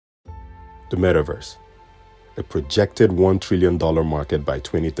The metaverse, a projected $1 trillion market by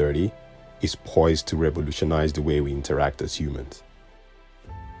 2030, is poised to revolutionize the way we interact as humans.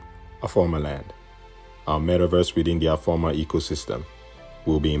 AFOMALAND, our metaverse within the AFOMA ecosystem,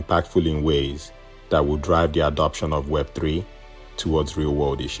 will be impactful in ways that will drive the adoption of Web3 towards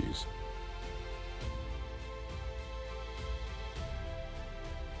real-world issues.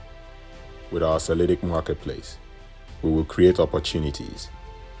 With our Solidic marketplace, we will create opportunities,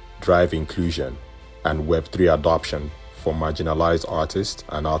 drive inclusion, and Web3 adoption for marginalized artists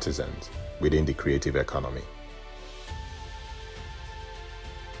and artisans within the creative economy.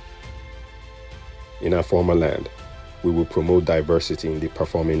 In AFOMALAND, we will promote diversity in the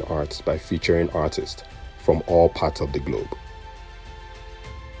performing arts by featuring artists from all parts of the globe.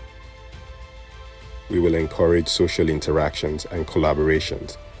 We will encourage social interactions and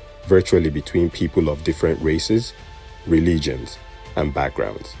collaborations virtually between people of different races, religions, and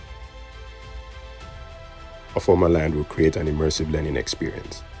backgrounds. AFOMALAND will create an immersive learning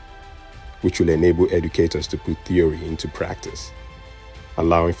experience, which will enable educators to put theory into practice,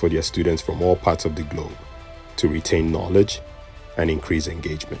 allowing for their students from all parts of the globe to retain knowledge and increase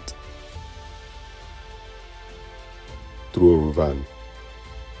engagement. Through Uruvan,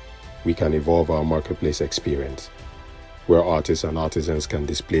 we can evolve our marketplace experience, where artists and artisans can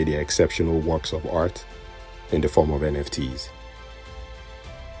display their exceptional works of art in the form of NFTs.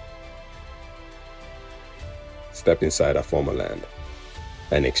 Step inside AFOMALAND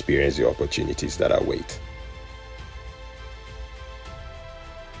and experience the opportunities that await.